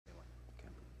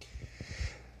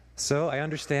So I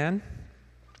understand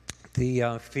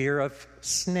the fear of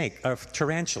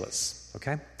tarantulas,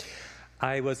 okay?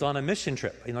 I was on a mission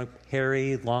trip,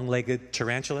 hairy, long-legged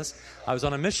tarantulas. I was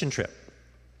on a mission trip,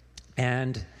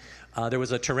 and there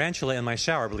was a tarantula in my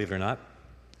shower, believe it or not.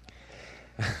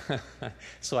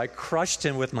 So I crushed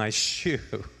him with my shoe.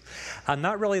 I'm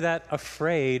not really that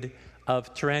afraid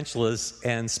of tarantulas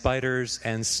and spiders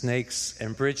and snakes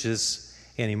and bridges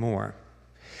anymore.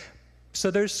 So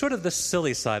there's sort of the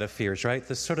silly side of fears, right?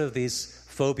 There's sort of these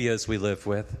phobias we live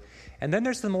with. And then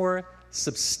there's the more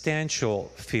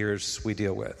substantial fears we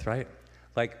deal with, right?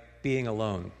 Like being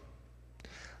alone,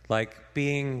 like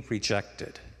being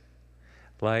rejected,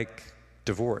 like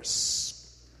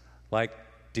divorce, like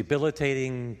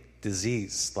debilitating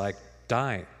disease, like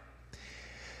dying.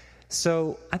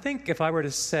 So I think if I were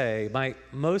to say my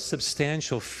most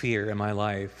substantial fear in my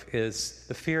life is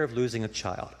the fear of losing a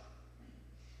child.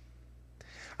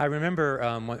 I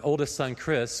remember my oldest son,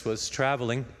 Chris, was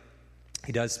traveling.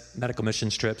 He does medical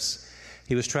missions trips.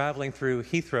 He was traveling through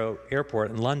Heathrow Airport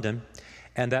in London,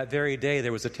 and that very day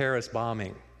there was a terrorist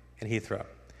bombing in Heathrow.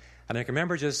 And I can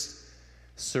remember just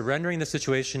surrendering the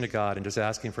situation to God and just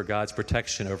asking for God's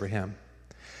protection over him.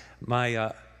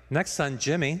 My next son,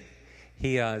 Jimmy,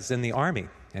 he is in the Army,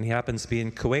 and he happens to be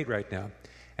in Kuwait right now.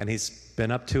 And he's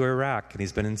been up to Iraq, and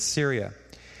he's been in Syria.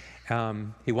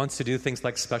 He wants to do things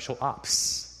like special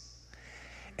ops.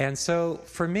 And so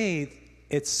for me,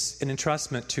 it's an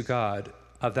entrustment to God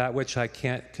of that which I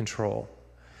can't control.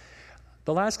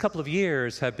 The last couple of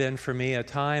years have been for me a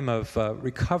time of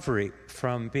recovery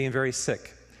from being very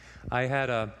sick. I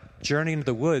had a journey into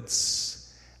the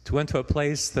woods to went to a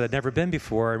place that I'd never been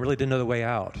before and really didn't know the way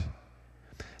out.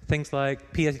 Things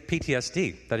like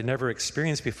PTSD that I'd never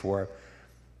experienced before,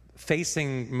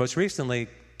 facing most recently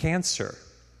cancer.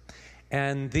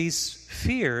 And these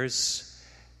fears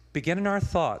begin in our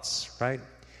thoughts, right?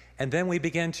 And then we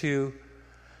begin to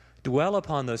dwell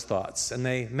upon those thoughts, and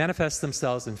they manifest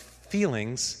themselves in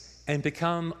feelings and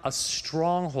become a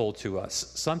stronghold to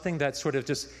us, something that sort of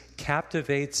just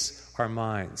captivates our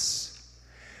minds.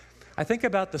 I think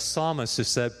about the psalmist who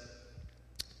said,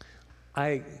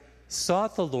 I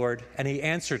sought the Lord, and he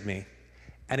answered me,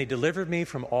 and he delivered me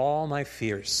from all my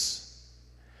fears.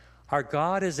 Our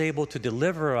God is able to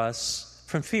deliver us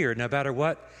from fear, no matter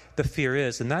what the fear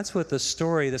is. And that's what the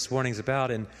story this morning is about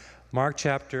in Mark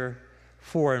chapter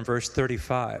 4 and verse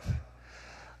 35.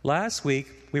 Last week,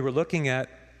 we were looking at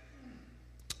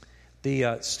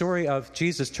the story of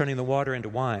Jesus turning the water into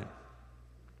wine.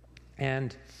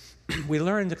 And we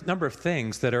learned a number of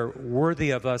things that are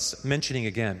worthy of us mentioning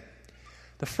again.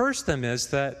 The first thing is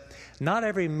that not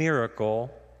every miracle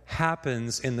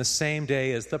happens in the same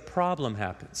day as the problem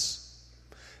happens.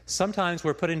 Sometimes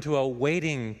we're put into a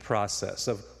waiting process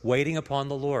of waiting upon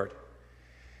the Lord.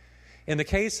 In the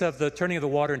case of the turning of the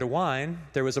water into wine,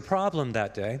 there was a problem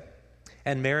that day,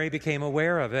 and Mary became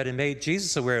aware of it and made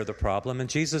Jesus aware of the problem, and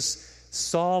Jesus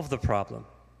solved the problem.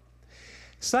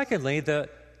 Secondly, the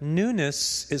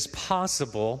newness is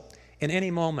possible in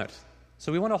any moment.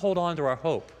 So we want to hold on to our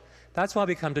hope. That's why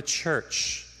we come to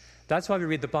church. That's why we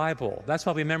read the Bible. That's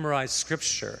why we memorize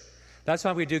Scripture. That's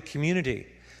why we do community.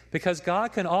 Because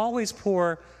God can always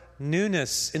pour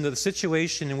newness into the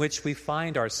situation in which we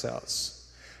find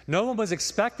ourselves. No one was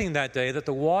expecting that day that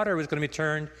the water was going to be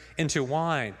turned into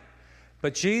wine.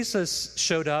 But Jesus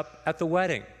showed up at the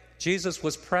wedding. Jesus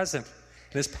was present,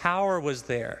 and his power was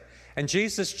there. And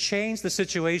Jesus changed the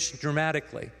situation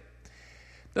dramatically.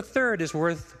 The third is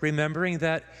worth remembering,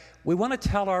 that we want to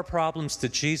tell our problems to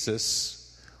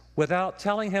Jesus without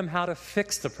telling him how to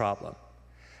fix the problem.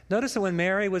 Notice that when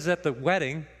Mary was at the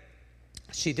wedding,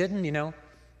 she didn't,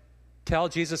 tell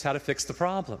Jesus how to fix the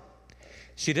problem.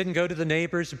 She didn't go to the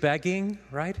neighbors begging,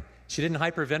 right? She didn't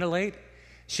hyperventilate.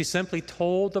 She simply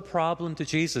told the problem to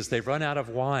Jesus. They've run out of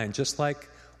wine, just like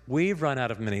we've run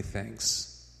out of many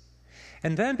things.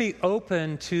 And then be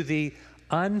open to the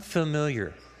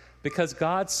unfamiliar, because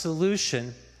God's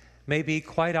solution may be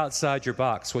quite outside your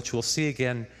box, which we'll see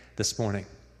again this morning.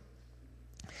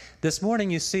 This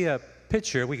morning you see a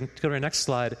picture, we can go to our next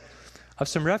slide, of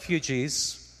some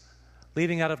refugees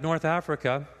leaving out of North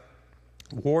Africa,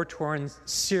 war-torn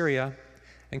Syria,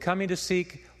 and coming to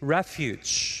seek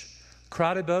refuge.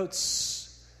 Crowded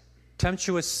boats,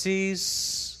 tempestuous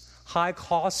seas, high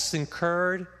costs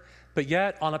incurred, but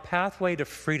yet on a pathway to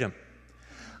freedom.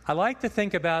 I like to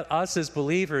think about us as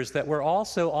believers that we're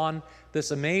also on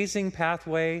this amazing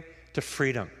pathway to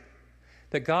freedom,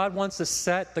 that God wants to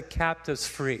set the captives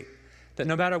free, that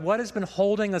no matter what has been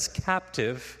holding us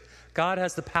captive, God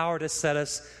has the power to set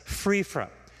us free from.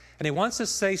 And he wants us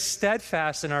to stay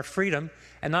steadfast in our freedom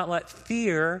and not let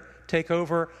fear take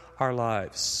over our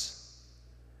lives.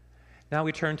 Now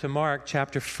we turn to Mark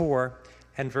chapter 4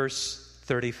 and verse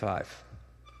 35.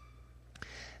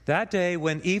 That day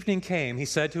when evening came, he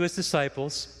said to his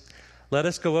disciples, "Let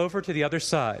us go over to the other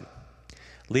side."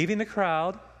 Leaving the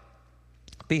crowd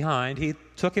behind, he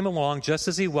took him along just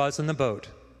as he was in the boat.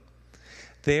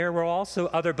 There were also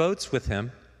other boats with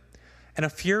him, and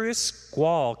a furious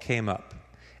squall came up,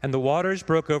 and the waters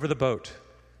broke over the boat,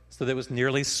 so that it was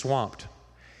nearly swamped.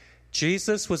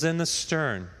 Jesus was in the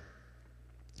stern,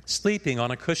 sleeping on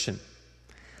a cushion.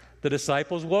 The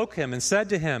disciples woke him and said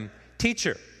to him,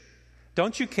 "Teacher,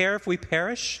 don't you care if we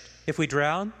perish, if we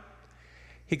drown?"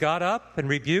 He got up and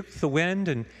rebuked the wind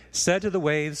and said to the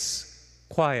waves,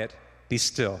 "Quiet, be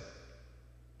still."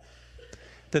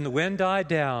 Then the wind died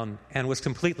down and was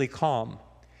completely calm.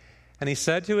 And he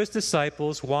said to his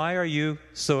disciples, "Why are you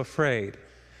so afraid?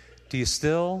 Do you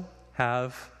still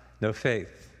have no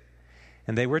faith?"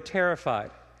 And they were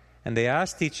terrified, and they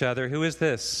asked each other, "Who is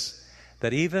this,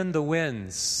 that even the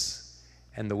winds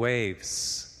and the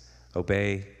waves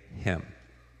obey him?"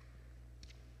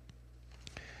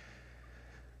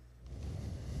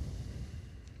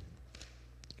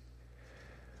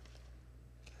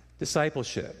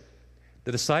 Discipleship.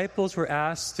 The disciples were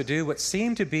asked to do what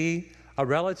seemed to be a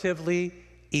relatively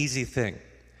easy thing.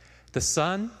 The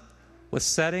sun was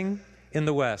setting in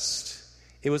the west.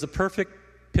 It was a perfect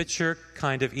picture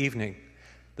kind of evening.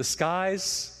 The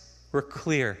skies were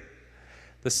clear.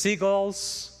 The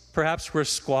seagulls perhaps were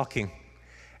squawking.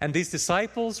 And these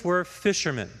disciples were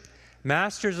fishermen,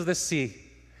 masters of the sea.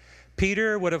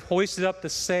 Peter would have hoisted up the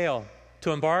sail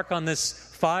to embark on this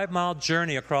 5-mile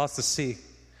journey across the sea.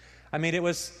 I mean, it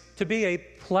was to be a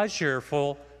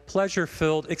pleasure-filled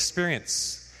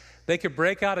experience. They could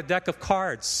break out a deck of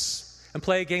cards and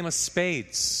play a game of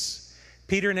spades.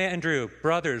 Peter and Andrew,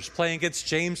 brothers, playing against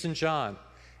James and John.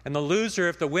 And the loser,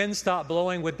 if the wind stopped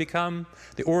blowing, would become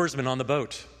the oarsman on the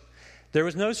boat. There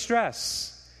was no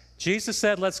stress. Jesus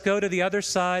said, "Let's go to the other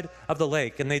side of the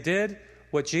lake." And they did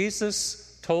what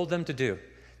Jesus told them to do.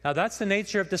 Now, that's the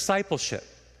nature of discipleship.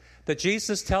 That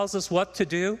Jesus tells us what to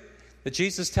do, that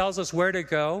Jesus tells us where to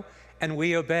go, and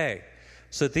we obey.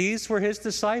 So these were his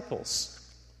disciples.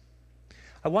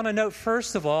 I want to note,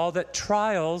 first of all, that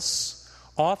trials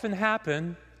often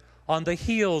happen on the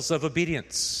heels of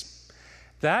obedience.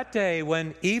 That day,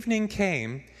 when evening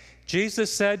came,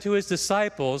 Jesus said to his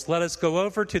disciples, "Let us go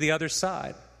over to the other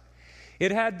side."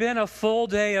 It had been a full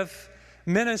day of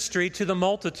ministry to the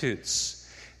multitudes.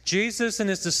 Jesus and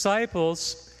his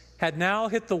disciples had now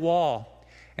hit the wall,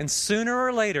 and sooner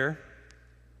or later,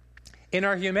 in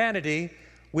our humanity,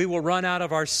 we will run out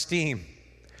of our steam.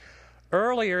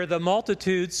 Earlier, the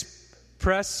multitudes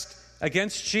pressed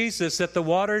against Jesus at the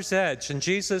water's edge, and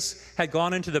Jesus had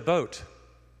gone into the boat,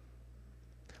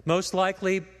 most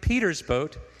likely Peter's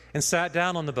boat, and sat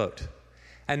down on the boat.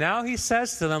 And now he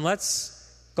says to them, "Let's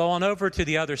go on over to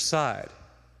the other side."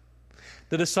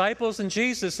 The disciples and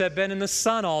Jesus had been in the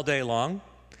sun all day long,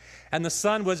 and the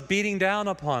sun was beating down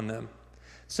upon them.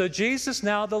 So Jesus,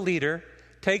 now the leader,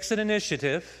 takes an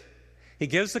initiative. He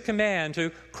gives the command to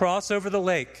cross over the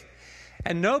lake.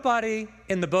 And nobody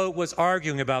in the boat was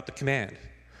arguing about the command.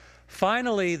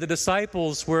 Finally, the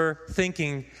disciples were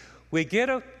thinking, we get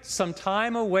some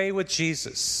time away with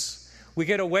Jesus. We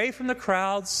get away from the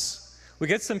crowds. We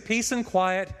get some peace and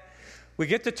quiet. We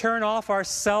get to turn off our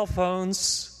cell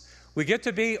phones. We get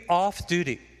to be off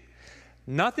duty.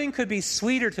 Nothing could be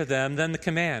sweeter to them than the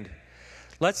command.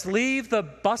 Let's leave the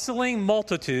bustling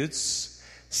multitudes,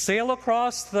 sail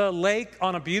across the lake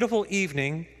on a beautiful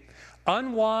evening,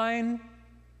 unwind,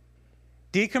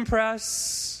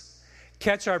 decompress,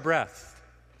 catch our breath.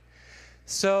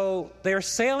 So they're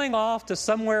sailing off to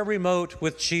somewhere remote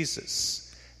with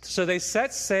Jesus. So they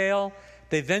set sail,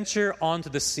 they venture onto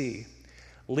the sea,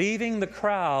 leaving the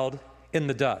crowd in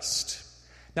the dust.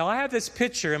 Now I have this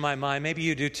picture in my mind, maybe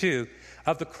you do too,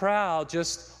 of the crowd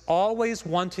just always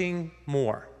wanting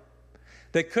more.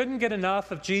 They couldn't get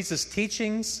enough of Jesus'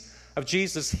 teachings, of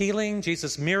Jesus' healing,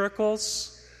 Jesus'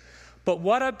 miracles. But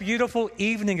what a beautiful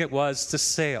evening it was to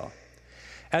sail.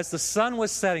 As the sun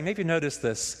was setting, maybe you noticed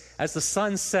this, as the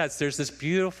sun sets, there's this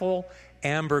beautiful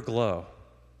amber glow.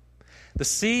 The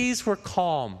seas were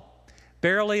calm,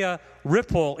 barely a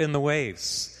ripple in the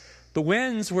waves. The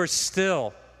winds were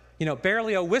still,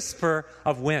 barely a whisper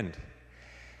of wind.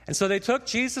 And so they took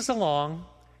Jesus along,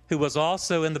 who was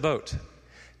also in the boat.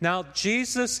 Now,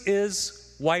 Jesus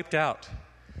is wiped out.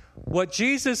 What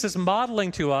Jesus is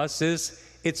modeling to us is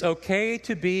it's okay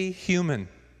to be human.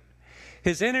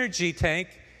 His energy tank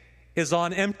is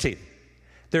on empty.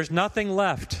 There's nothing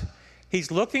left. He's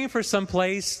looking for some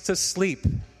place to sleep.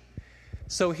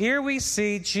 So here we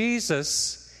see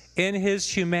Jesus in his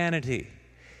humanity.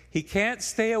 He can't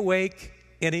stay awake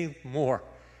anymore.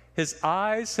 His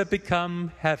eyes have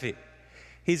become heavy.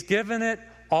 He's given it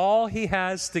all he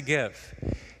has to give.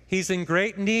 He's in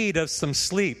great need of some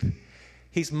sleep.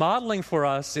 He's modeling for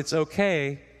us it's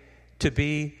okay to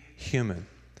be human.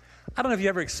 I don't know if you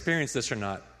ever experienced this or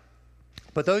not,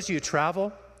 but those of you who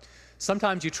travel,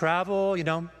 sometimes you travel,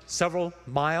 several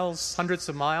miles, hundreds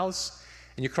of miles,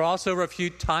 and you cross over a few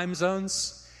time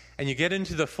zones, and you get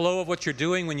into the flow of what you're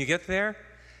doing when you get there,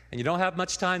 and you don't have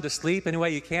much time to sleep.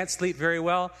 Anyway, you can't sleep very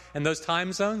well in those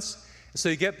time zones. So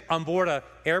you get on board an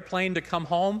airplane to come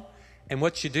home, and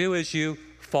what you do is you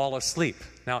fall asleep.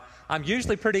 Now, I'm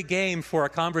usually pretty game for a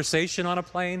conversation on a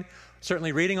plane,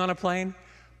 certainly reading on a plane,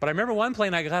 but I remember one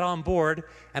plane I got on board,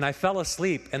 and I fell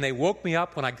asleep, and they woke me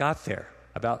up when I got there,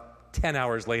 about 10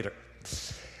 hours later.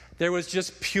 There was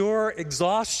just pure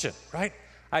exhaustion, right?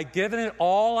 I'd given it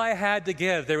all I had to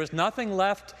give. There was nothing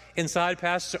left inside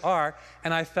Pastor R,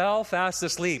 and I fell fast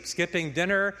asleep, skipping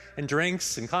dinner and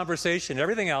drinks and conversation and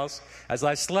everything else as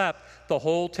I slept the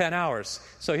whole 10 hours.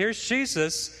 So here's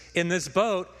Jesus in this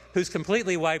boat who's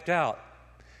completely wiped out.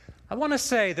 I want to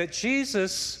say that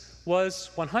Jesus was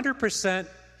 100%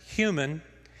 human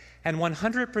and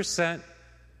 100%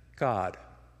 God.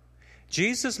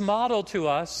 Jesus modeled to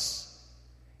us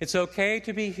it's okay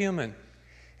to be human.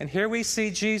 And here we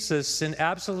see Jesus in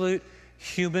absolute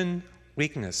human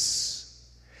weakness.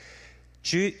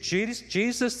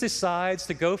 Jesus decides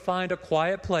to go find a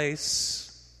quiet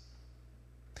place,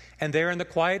 and there in the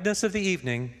quietness of the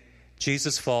evening,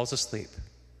 Jesus falls asleep.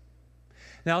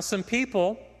 Now, some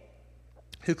people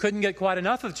who couldn't get quite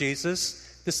enough of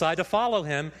Jesus decide to follow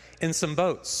him in some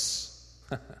boats.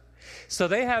 So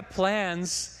they have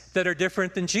plans that are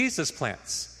different than Jesus'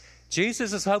 plans.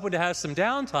 Jesus is hoping to have some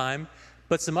downtime,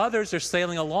 but some others are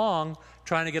sailing along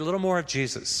trying to get a little more of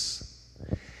Jesus.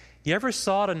 You ever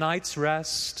sought a night's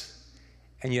rest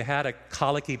and you had a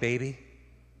colicky baby?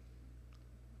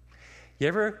 You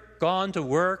ever gone to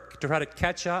work to try to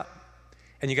catch up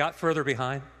and you got further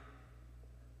behind?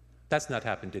 That's not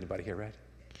happened to anybody here, right?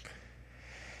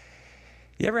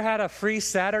 You ever had a free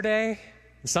Saturday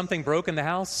and something broke in the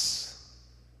house?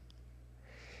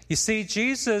 You see,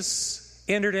 Jesus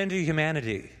entered into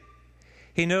humanity.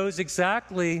 He knows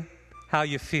exactly how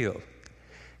you feel.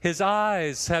 His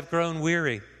eyes have grown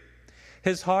weary.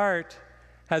 His heart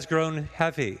has grown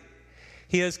heavy.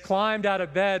 He has climbed out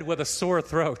of bed with a sore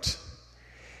throat.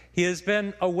 He has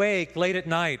been awake late at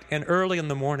night and early in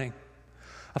the morning.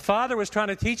 A father was trying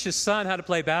to teach his son how to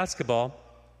play basketball.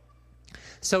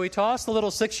 So he tossed the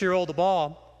little 6-year-old a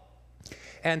ball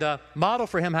and modeled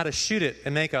for him how to shoot it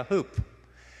and make a hoop.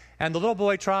 And the little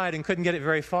boy tried and couldn't get it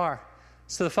very far.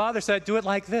 So the father said, do it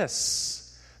like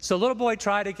this. So the little boy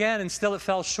tried again and still it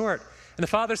fell short. And the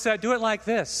father said, do it like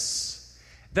this.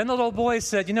 Then the little boy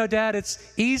said, Dad, it's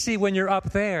easy when you're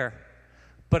up there,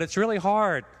 but it's really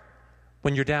hard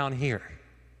when you're down here.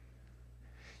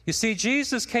 You see,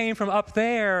 Jesus came from up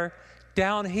there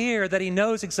down here, that he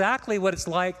knows exactly what it's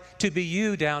like to be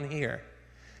you down here,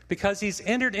 because he's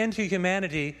entered into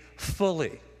humanity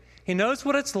fully. He knows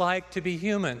what it's like to be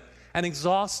human and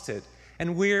exhausted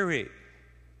and weary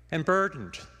and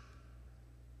burdened.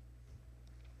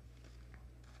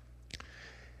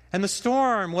 And the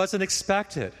storm wasn't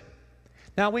expected.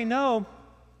 Now we know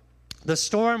the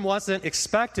storm wasn't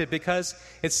expected because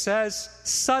it says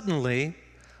suddenly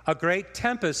a great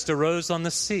tempest arose on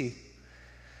the sea.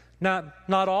 Now,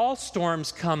 not all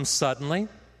storms come suddenly.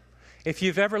 If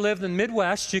you've ever lived in the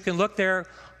Midwest, you can look there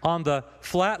on the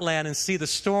flatland and see the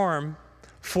storm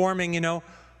forming,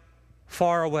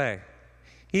 far away.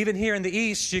 Even here in the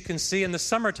east, you can see in the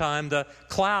summertime the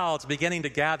clouds beginning to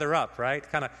gather up, right?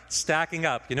 Kind of stacking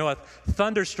up. A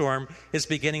thunderstorm is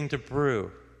beginning to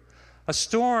brew. A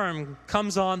storm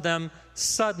comes on them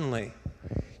suddenly.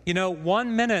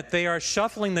 1 minute they are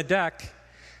shuffling the deck,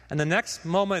 and the next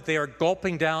moment they are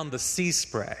gulping down the sea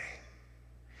spray.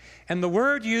 And the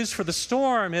word used for the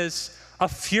storm is a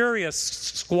furious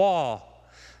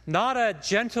squall, not a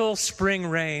gentle spring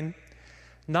rain,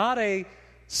 not a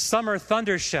summer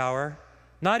thunder shower,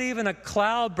 not even a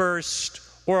cloudburst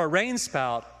or a rain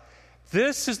spout.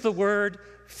 This is the word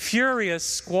furious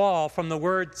squall from the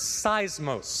word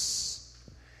seismos.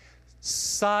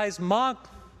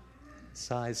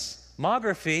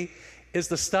 Seismography is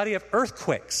the study of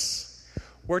earthquakes.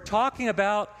 We're talking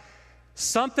about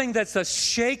something that's a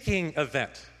shaking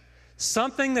event.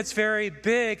 Something that's very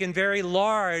big and very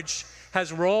large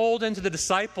has rolled into the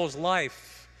disciples'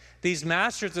 life. these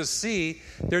masters of the sea,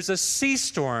 there's a sea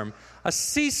storm, a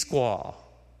sea squall.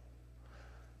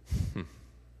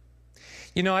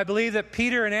 You know, I believe that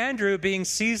Peter and Andrew, being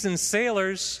seasoned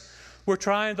sailors, were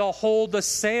trying to hold the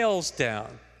sails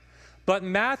down. But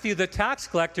Matthew, the tax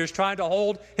collector, is trying to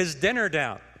hold his dinner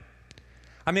down.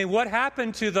 I mean, what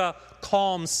happened to the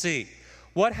calm sea?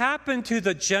 What happened to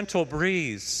the gentle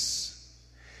breeze?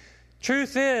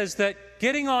 Truth is that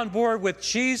getting on board with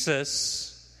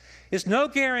Jesus is no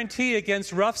guarantee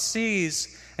against rough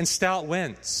seas and stout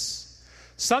winds.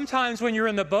 Sometimes when you're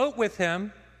in the boat with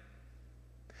him,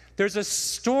 there's a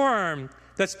storm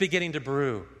that's beginning to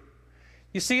brew.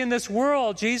 You see, in this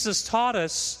world, Jesus taught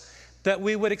us that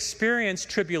we would experience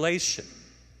tribulation.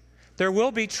 There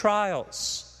will be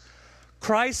trials.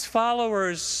 Christ's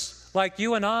followers, like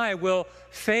you and I, will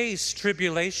face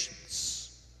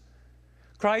tribulations.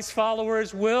 Christ's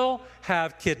followers will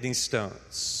have kidney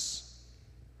stones.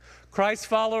 Christ's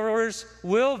followers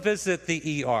will visit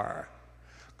the ER.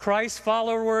 Christ's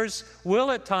followers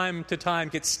will at time to time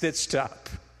get stitched up.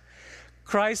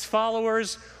 Christ's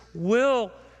followers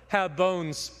will have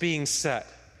bones being set.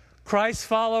 Christ's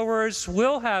followers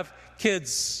will have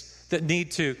kids that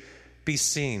need to be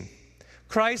seen.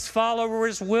 Christ's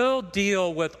followers will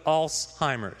deal with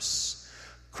Alzheimer's.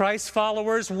 Christ's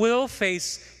followers will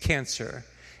face cancer.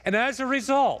 And as a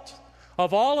result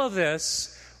of all of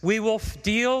this, we will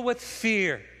deal with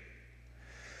fear.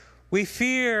 We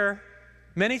fear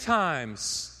many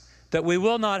times that we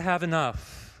will not have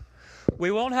enough. We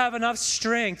won't have enough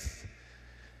strength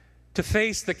to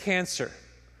face the cancer.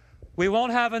 We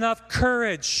won't have enough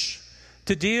courage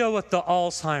to deal with the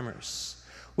Alzheimer's.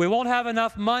 We won't have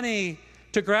enough money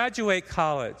to graduate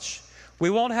college. We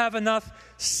won't have enough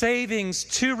savings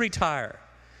to retire.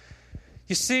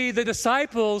 You see, the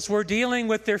disciples were dealing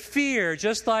with their fear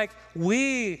just like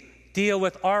we deal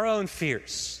with our own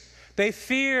fears. They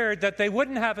feared that they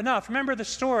wouldn't have enough. Remember the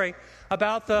story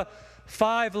about the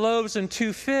 5 loaves and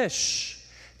 2 fish.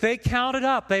 They counted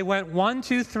up. They went 1,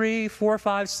 2, 3, 4,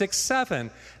 5, 6,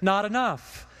 7. Not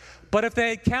enough. But if they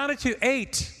had counted to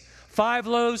 8, 5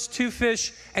 loaves, 2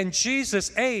 fish, and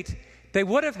Jesus ate, they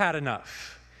would have had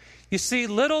enough. You see,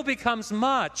 little becomes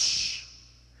much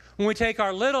when we take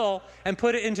our little and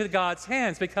put it into God's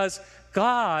hands, because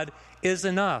God is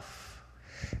enough.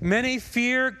 Many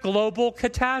fear global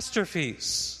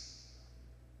catastrophes.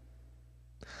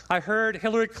 I heard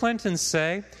Hillary Clinton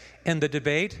say in the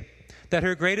debate that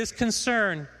her greatest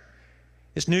concern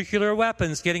is nuclear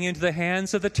weapons getting into the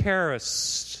hands of the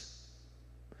terrorists.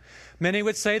 Many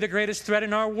would say the greatest threat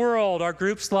in our world are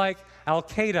groups like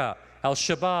Al-Qaeda,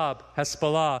 Al-Shabaab,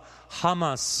 Hezbollah,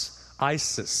 Hamas,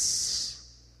 ISIS.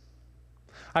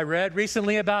 I read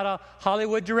recently about a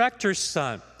Hollywood director's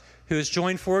son who has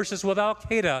joined forces with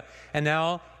Al-Qaeda and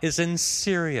now is in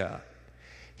Syria.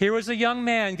 Here was a young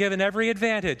man given every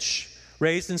advantage,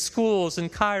 raised in schools in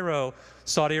Cairo,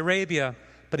 Saudi Arabia,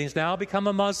 but he's now become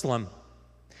a Muslim.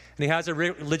 And he has a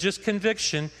religious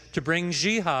conviction to bring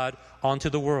jihad onto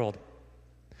the world.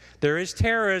 There is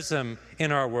terrorism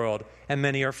in our world, and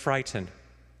many are frightened.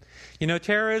 You know,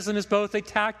 terrorism is both a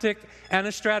tactic and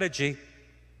a strategy,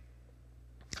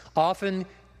 often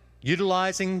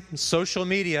utilizing social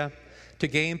media to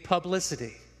gain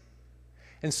publicity.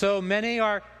 And so many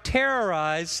are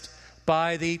terrorized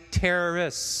by the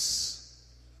terrorists.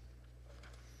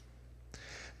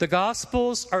 The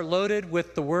Gospels are loaded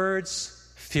with the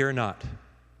words, fear not.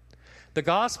 The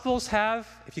Gospels have,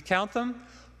 if you count them,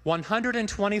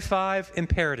 125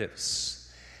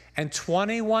 imperatives. And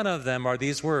 21 of them are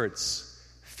these words,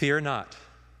 fear not.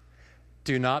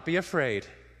 Do not be afraid.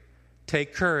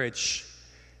 Take courage.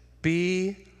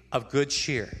 Be of good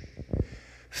cheer.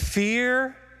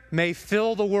 Fear may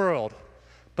fill the world,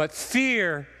 but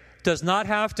fear does not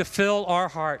have to fill our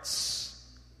hearts.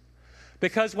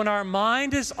 Because when our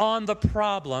mind is on the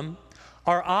problem,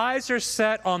 our eyes are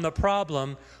set on the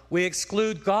problem, we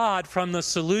exclude God from the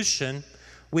solution,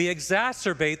 we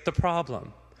exacerbate the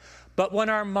problem. But when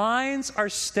our minds are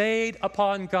stayed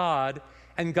upon God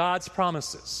and God's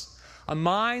promises, a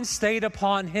mind stayed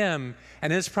upon Him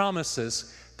and His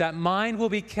promises, that mind will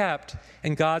be kept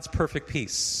in God's perfect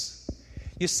peace.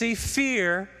 You see,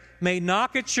 fear may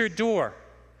knock at your door,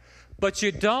 but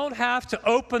you don't have to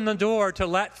open the door to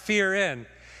let fear in.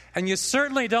 And you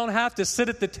certainly don't have to sit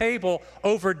at the table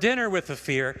over dinner with the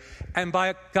fear. And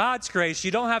by God's grace,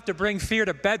 you don't have to bring fear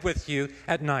to bed with you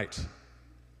at night.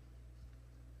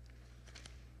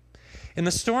 In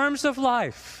the storms of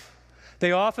life,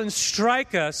 they often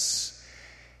strike us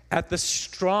at the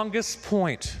strongest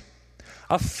point.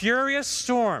 A furious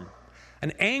storm,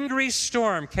 an angry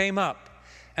storm came up,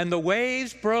 and the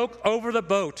waves broke over the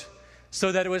boat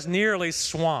so that it was nearly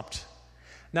swamped.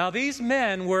 Now, these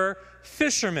men were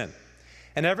fishermen,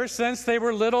 and ever since they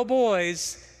were little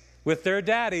boys with their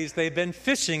daddies, they've been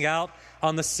fishing out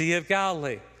on the Sea of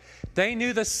Galilee. They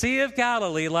knew the Sea of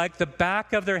Galilee like the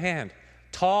back of their hand.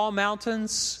 Tall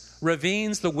mountains,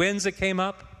 ravines, the winds that came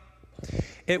up.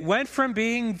 It went from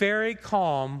being very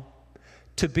calm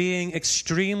to being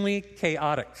extremely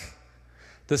chaotic.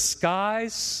 The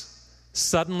skies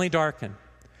suddenly darken.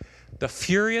 The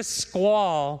furious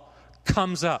squall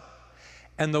comes up,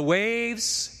 and the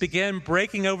waves begin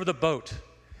breaking over the boat.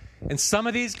 And some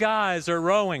of these guys are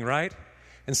rowing, right?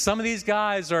 And some of these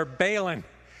guys are bailing.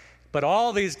 But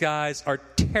all these guys are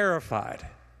terrified.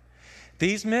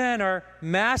 These men are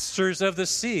masters of the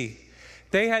sea.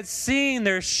 They had seen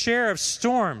their share of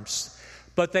storms,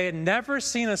 but they had never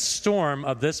seen a storm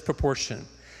of this proportion.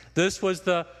 This was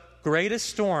the greatest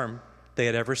storm they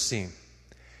had ever seen.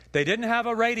 They didn't have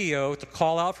a radio to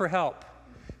call out for help.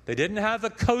 They didn't have the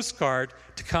Coast Guard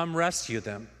to come rescue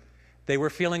them. They were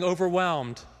feeling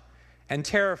overwhelmed and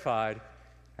terrified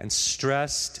and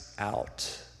stressed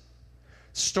out.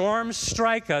 Storms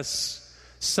strike us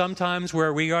sometimes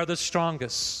where we are the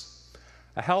strongest.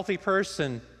 A healthy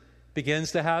person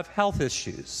begins to have health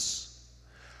issues.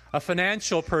 A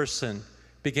financial person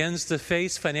begins to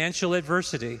face financial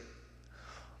adversity.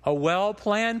 A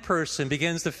well-planned person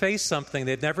begins to face something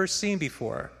they've never seen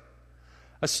before.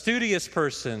 A studious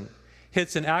person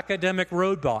hits an academic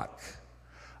roadblock.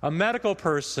 A medical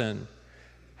person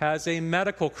has a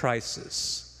medical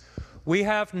crisis. We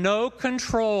have no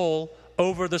control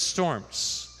over the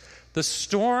storms. The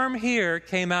storm here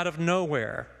came out of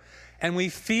nowhere. And we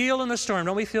feel in the storm,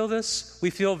 don't we feel this?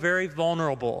 We feel very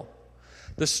vulnerable.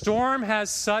 The storm has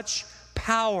such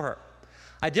power.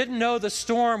 I didn't know the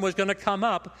storm was going to come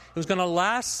up. It was going to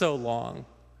last so long.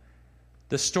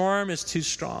 The storm is too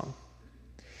strong.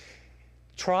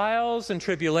 Trials and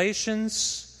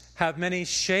tribulations have many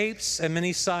shapes and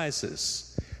many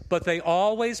sizes, but they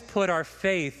always put our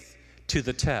faith to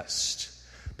the test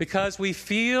because we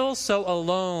feel so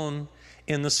alone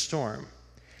in the storm.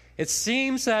 It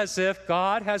seems as if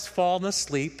God has fallen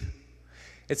asleep.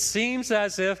 It seems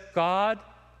as if God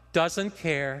doesn't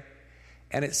care.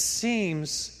 And it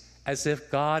seems as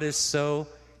if God is so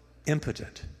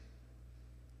impotent.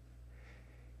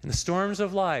 In the storms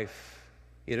of life,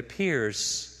 it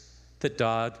appears that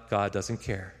God doesn't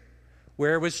care.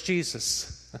 Where was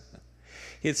Jesus?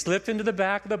 He had slipped into the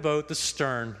back of the boat, the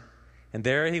stern, and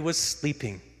there he was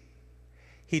sleeping.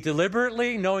 He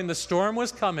deliberately, knowing the storm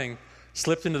was coming,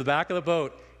 slipped into the back of the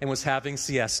boat and was having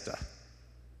siesta.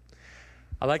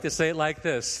 I like to say it like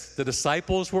this. The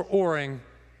disciples were oaring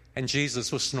and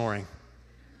Jesus was snoring.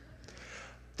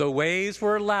 The waves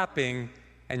were lapping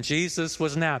and Jesus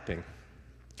was napping.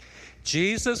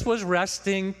 Jesus was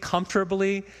resting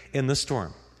comfortably in the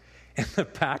storm. In the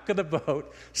back of the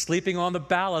boat, sleeping on the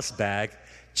ballast bag,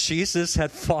 Jesus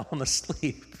had fallen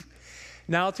asleep.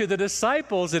 Now, to the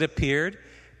disciples, it appeared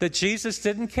that Jesus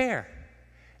didn't care.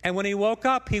 And when he woke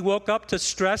up to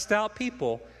stressed out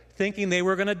people, thinking they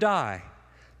were going to die.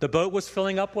 The boat was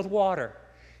filling up with water.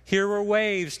 Here were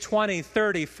waves 20,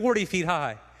 30, 40 feet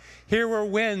high. Here were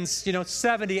winds,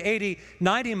 70, 80,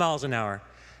 90 miles an hour.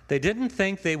 They didn't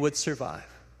think they would survive.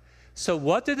 So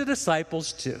what did the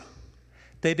disciples do?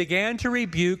 They began to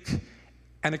rebuke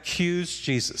and accuse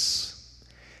Jesus.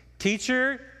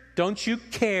 Teacher, don't you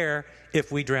care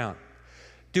if we drown?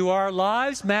 Do our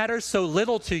lives matter so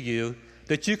little to you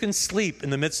that you can sleep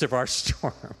in the midst of our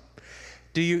storm?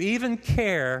 Do you even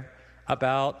care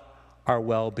about our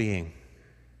well-being?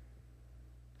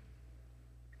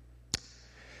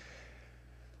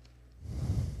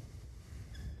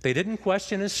 They didn't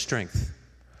question his strength.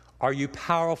 Are you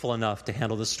powerful enough to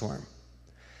handle the storm?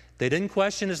 They didn't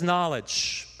question his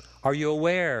knowledge. Are you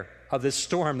aware of this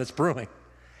storm that's brewing?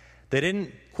 They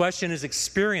didn't question his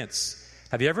experience.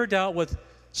 Have you ever dealt with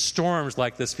storms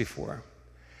like this before?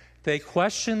 They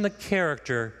questioned the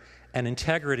character and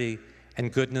integrity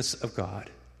and goodness of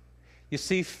God. You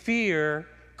see, fear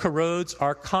corrodes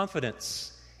our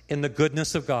confidence in the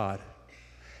goodness of God.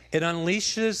 It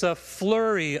unleashes a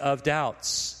flurry of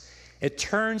doubts. It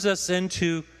turns us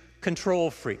into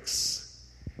control freaks.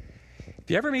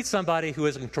 If you ever meet somebody who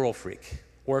is a control freak,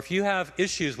 or if you have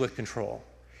issues with control,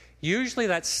 usually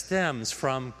that stems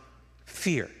from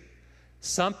fear,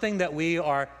 something that we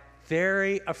are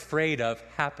very afraid of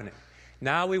happening.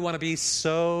 Now we want to be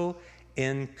so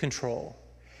in control.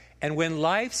 And when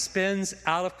life spins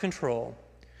out of control,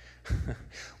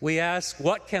 we ask,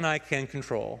 what can I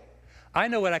control? I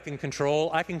know what I can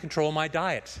control. I can control my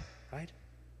diet, right?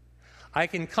 I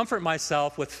can comfort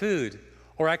myself with food,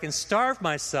 or I can starve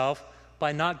myself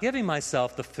by not giving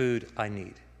myself the food I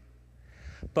need.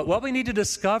 But what we need to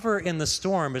discover in the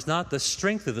storm is not the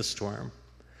strength of the storm.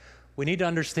 We need to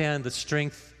understand the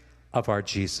strength of our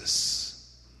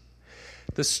Jesus.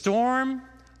 The storm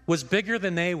was bigger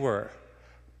than they were,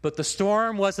 but the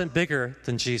storm wasn't bigger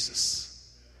than Jesus.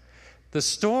 The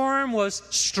storm was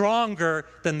stronger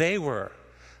than they were,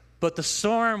 but the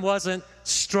storm wasn't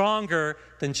stronger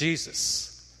than Jesus.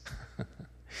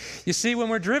 You see, when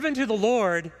we're driven to the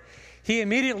Lord, He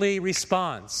immediately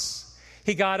responds.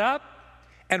 He got up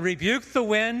and rebuked the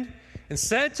wind and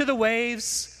said to the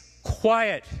waves,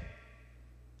 "Quiet,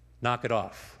 knock it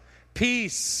off.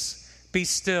 Peace, be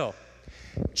still."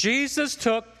 Jesus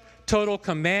took total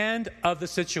command of the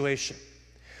situation.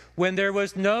 When there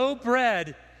was no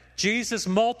bread, Jesus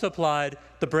multiplied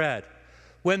the bread.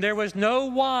 When there was no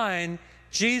wine,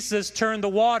 Jesus turned the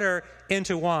water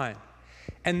into wine.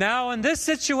 And now in this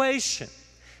situation,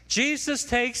 Jesus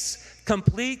takes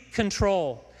complete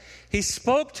control. He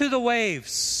spoke to the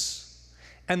waves,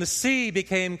 and the sea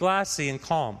became glassy and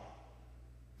calm.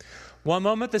 One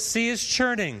moment the sea is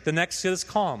churning, the next it is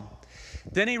calm.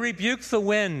 Then he rebuked the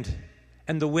wind,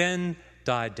 and the wind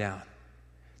died down.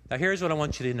 Now here's what I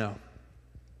want you to know.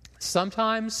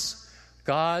 Sometimes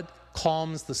God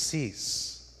calms the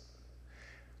seas,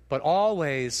 but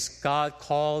always God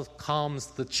calms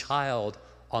the child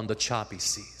on the choppy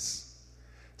seas.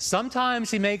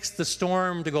 Sometimes He makes the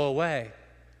storm to go away,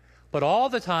 but all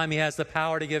the time He has the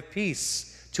power to give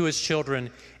peace to His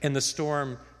children in the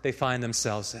storm they find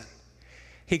themselves in.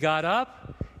 He got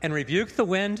up and rebuked the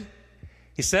wind.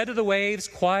 He said to the waves,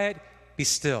 "Quiet, be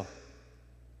still."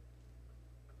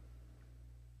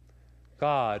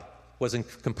 God was in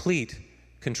complete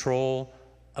control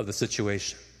of the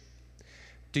situation.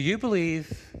 Do you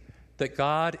believe that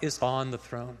God is on the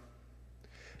throne?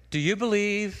 Do you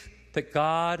believe that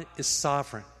God is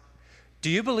sovereign? Do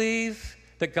you believe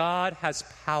that God has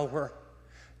power?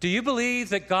 Do you believe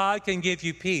that God can give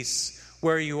you peace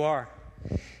where you are?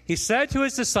 He said to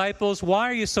His disciples, "Why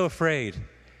are you so afraid?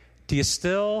 Do you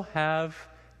still have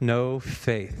no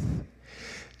faith?"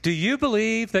 Do you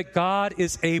believe that God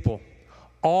is able,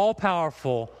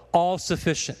 all-powerful,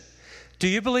 all-sufficient? Do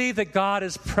you believe that God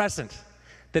is present,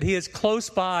 that He is close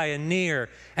by and near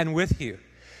and with you?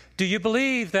 Do you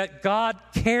believe that God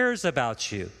cares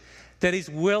about you, that He's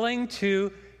willing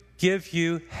to give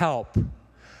you help?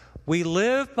 We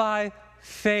live by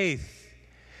faith.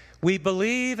 We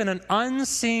believe in an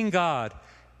unseen God,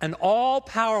 an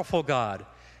all-powerful God,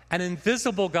 an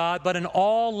invisible God, but an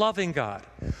all-loving God.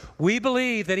 We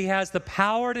believe that He has the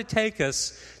power to take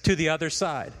us to the other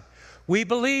side. We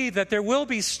believe that there will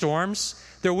be storms,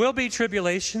 there will be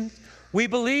tribulation. We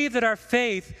believe that our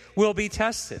faith will be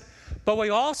tested. But we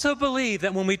also believe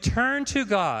that when we turn to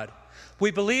God, we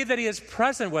believe that He is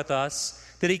present with us,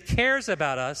 that He cares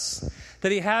about us,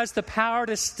 that He has the power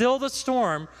to still the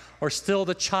storm or still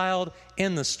the child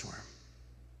in the storm.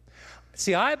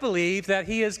 See, I believe that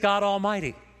He is God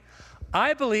Almighty.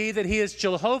 I believe that He is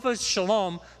Jehovah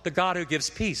Shalom, the God who gives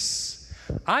peace.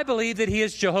 I believe that He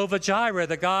is Jehovah Jireh,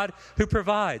 the God who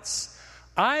provides.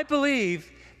 I believe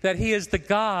that He is the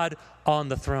God on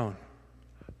the throne.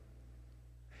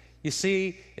 You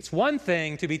see, it's one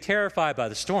thing to be terrified by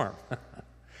the storm,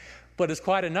 but it's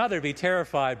quite another to be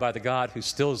terrified by the God who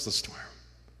stills the storm.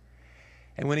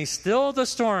 And when He stilled the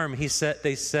storm,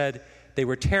 they said they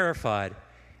were terrified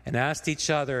and asked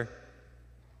each other,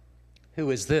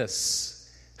 "Who is this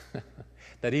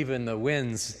that even the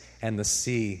winds and the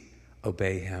sea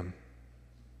obey Him?"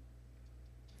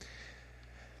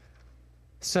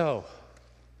 So,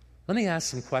 let me ask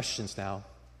some questions now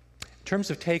in terms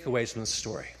of takeaways from the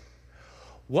story.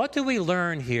 What do we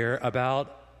learn here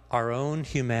about our own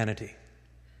humanity?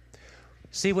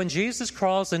 See, when Jesus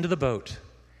crawls into the boat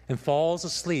and falls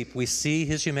asleep, we see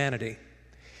His humanity.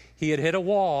 He had hit a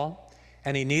wall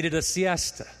and He needed a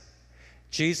siesta.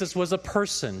 Jesus was a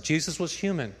person. Jesus was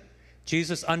human.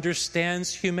 Jesus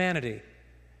understands humanity.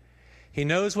 He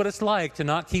knows what it's like to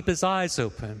not keep his eyes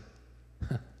open.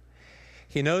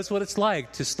 He knows what it's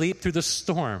like to sleep through the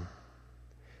storm.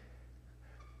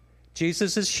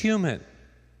 Jesus is human,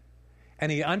 and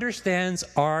He understands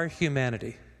our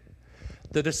humanity.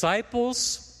 The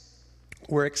disciples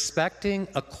were expecting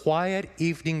a quiet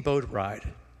evening boat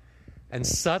ride, and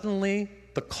suddenly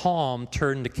the calm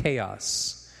turned to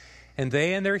chaos, and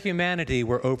they in their humanity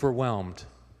were overwhelmed.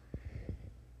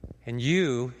 And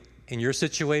you, in your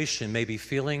situation, may be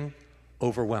feeling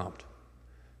overwhelmed.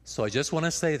 So I just want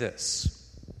to say this.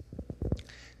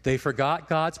 They forgot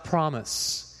God's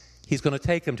promise. He's going to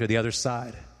take them to the other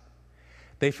side.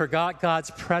 They forgot God's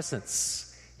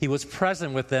presence. He was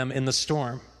present with them in the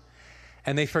storm.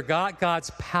 And they forgot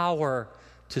God's power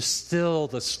to still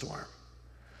the storm.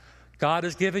 God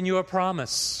has given you a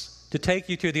promise to take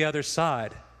you to the other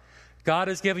side. God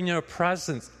has given you a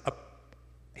presence.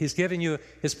 He's given you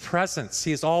His presence.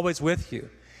 He is always with you.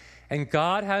 And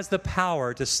God has the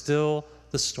power to still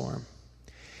the storm.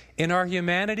 In our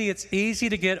humanity, it's easy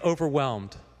to get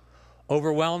overwhelmed.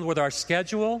 Overwhelmed with our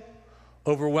schedule,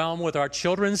 overwhelmed with our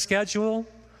children's schedule,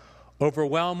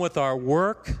 overwhelmed with our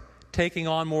work, taking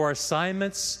on more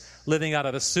assignments, living out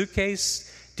of a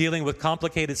suitcase, dealing with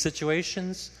complicated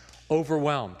situations,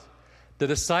 overwhelmed. The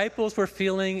disciples were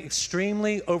feeling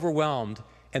extremely overwhelmed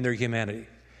in their humanity,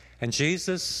 and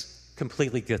Jesus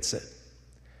completely gets it.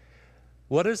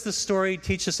 What does the story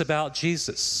teach us about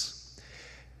Jesus?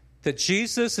 That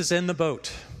Jesus is in the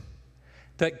boat,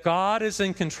 that God is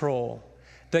in control,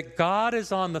 that God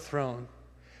is on the throne,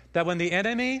 that when the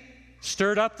enemy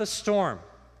stirred up the storm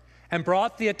and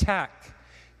brought the attack,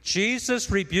 Jesus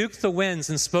rebuked the winds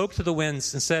and spoke to the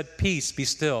winds and said, "Peace, be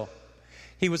still."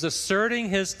 He was asserting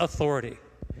His authority.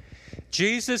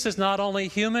 Jesus is not only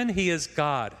human, He is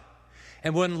God.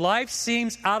 And when life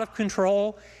seems out of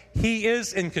control, He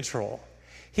is in control.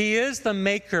 He is the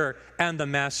maker and the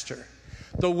master.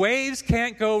 The waves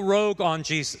can't go rogue on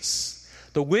Jesus.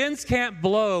 The winds can't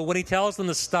blow when He tells them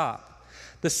to stop.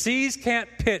 The seas can't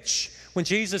pitch when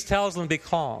Jesus tells them to be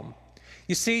calm.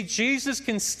 You see, Jesus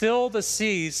can still the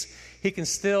seas. He can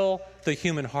still the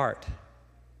human heart.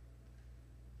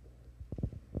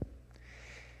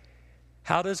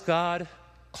 How does God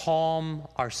calm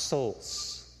our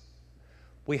souls?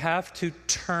 We have to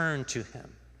turn to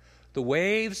Him. The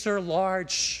waves are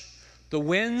large. The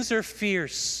winds are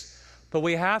fierce. But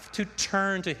we have to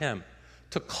turn to Him,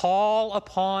 to call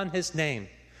upon His name,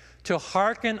 to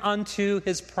hearken unto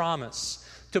His promise,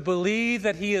 to believe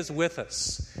that He is with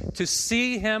us, to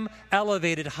see Him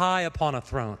elevated high upon a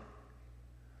throne.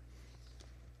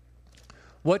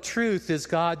 What truth is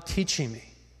God teaching me?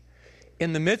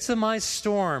 In the midst of my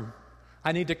storm,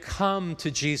 I need to come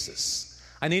to Jesus.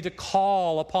 I need to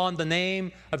call upon the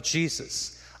name of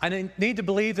Jesus. I need to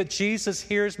believe that Jesus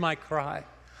hears my cry.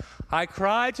 I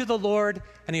cried to the Lord,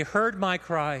 and He heard my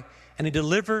cry, and He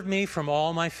delivered me from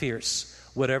all my fears,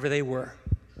 whatever they were.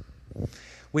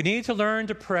 We need to learn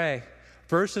to pray.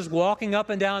 Versus walking up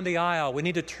and down the aisle, we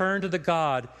need to turn to the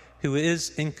God who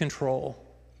is in control.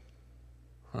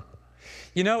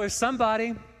 You know, if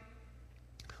somebody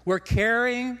were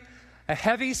carrying a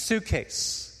heavy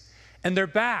suitcase and their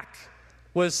back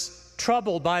was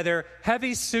troubled by their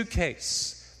heavy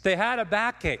suitcase, they had a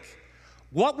backache,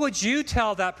 what would you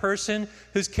tell that person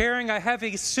who's carrying a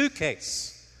heavy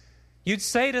suitcase? You'd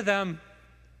say to them,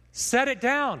 set it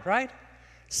down, right?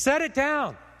 Set it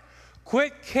down.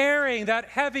 Quit carrying that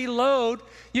heavy load.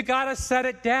 You got to set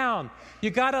it down. You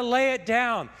got to lay it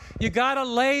down. You got to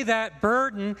lay that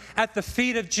burden at the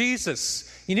feet of Jesus.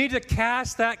 You need to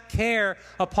cast that care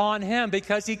upon Him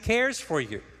because He cares for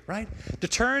you, right? To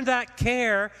turn that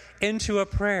care into a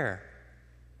prayer.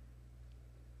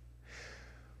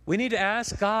 We need to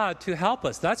ask God to help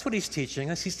us. That's what He's teaching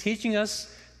us. He's teaching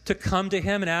us to come to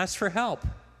Him and ask for help.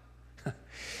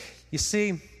 You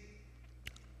see,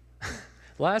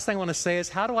 the last thing I want to say is,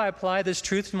 how do I apply this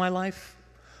truth to my life?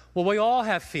 Well, we all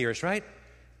have fears, right?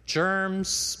 Germs,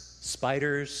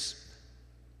 spiders,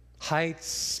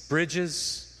 heights,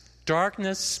 bridges,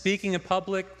 darkness, speaking in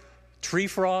public, tree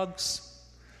frogs,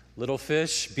 little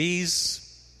fish,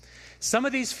 bees. Some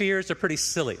of these fears are pretty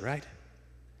silly, right?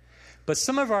 But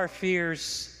some of our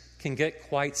fears can get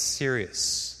quite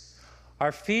serious.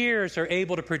 Our fears are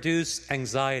able to produce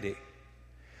anxiety.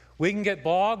 We can get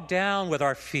bogged down with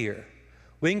our fear.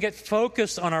 We can get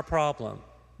focused on our problem.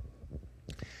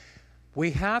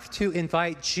 We have to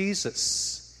invite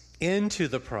Jesus into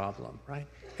the problem, right?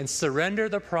 And surrender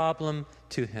the problem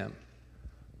to Him.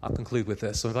 I'll conclude with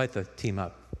this. I'll invite the team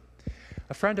up.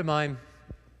 A friend of mine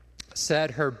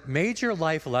said her major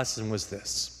life lesson was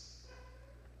this.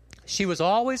 She was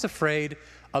always afraid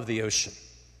of the ocean.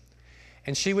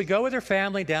 And she would go with her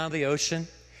family down to the ocean,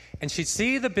 and she'd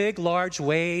see the big, large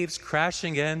waves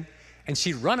crashing in, and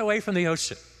she'd run away from the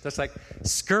ocean. Just like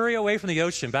scurry away from the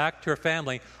ocean back to her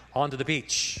family onto the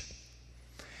beach.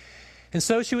 And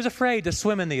so she was afraid to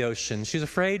swim in the ocean. She was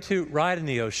afraid to ride in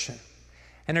the ocean.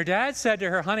 And her dad said to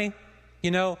her, honey,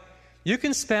 you know, you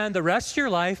can spend the rest of your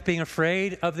life being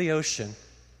afraid of the ocean,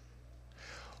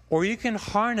 or you can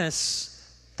harness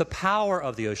the power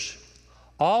of the ocean,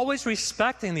 always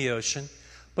respecting the ocean,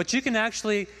 but you can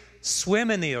actually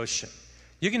swim in the ocean.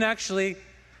 You can actually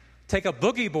take a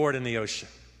boogie board in the ocean.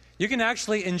 You can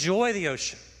actually enjoy the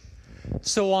ocean.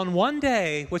 So on one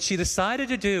day, what she decided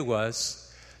to do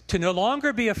was to no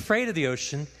longer be afraid of the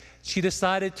ocean. She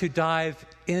decided to dive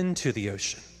into the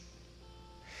ocean.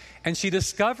 And she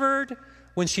discovered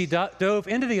when she dove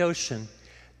into the ocean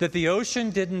that the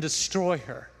ocean didn't destroy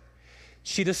her.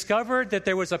 She discovered that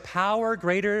there was a power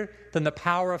greater than the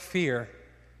power of fear,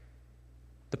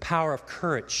 the power of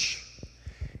courage.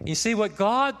 And you see, what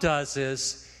God does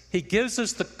is He gives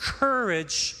us the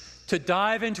courage to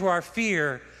dive into our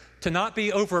fear, to not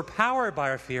be overpowered by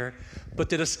our fear, but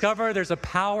to discover there's a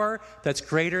power that's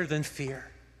greater than fear.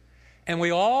 And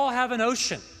we all have an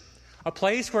ocean, a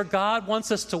place where God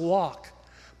wants us to walk.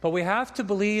 But we have to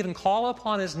believe and call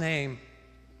upon His name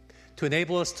to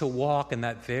enable us to walk in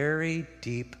that very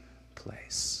deep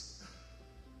place.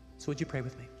 So would you pray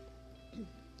with me?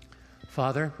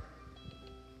 Father,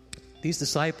 these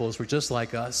disciples were just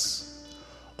like us,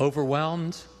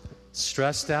 overwhelmed,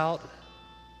 stressed out,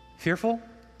 fearful.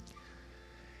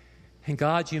 And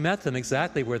God, you met them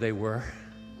exactly where they were.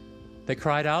 They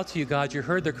cried out to you, God. You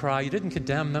heard their cry. You didn't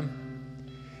condemn them.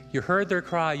 You heard their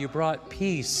cry. You brought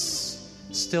peace,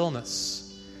 stillness.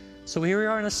 So here we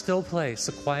are in a still place,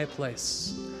 a quiet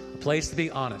place, a place to be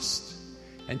honest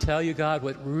and tell you, God,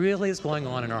 what really is going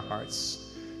on in our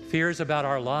hearts. Fears about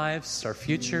our lives, our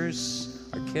futures,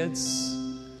 our kids,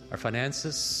 our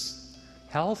finances,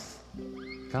 health.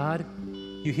 God,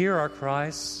 you hear our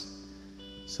cries.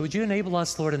 So would you enable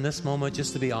us, Lord, in this moment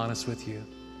just to be honest with you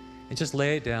and just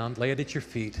lay it down, lay it at your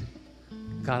feet.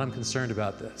 God, I'm concerned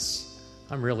about this.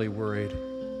 I'm really worried.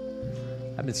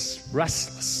 I've been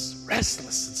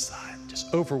restless inside,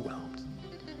 just overwhelmed.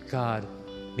 God,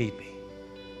 meet me.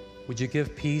 Would you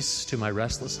give peace to my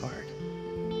restless heart?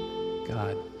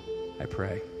 God, I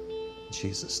pray in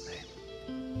Jesus'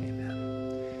 name.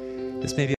 Amen. This may be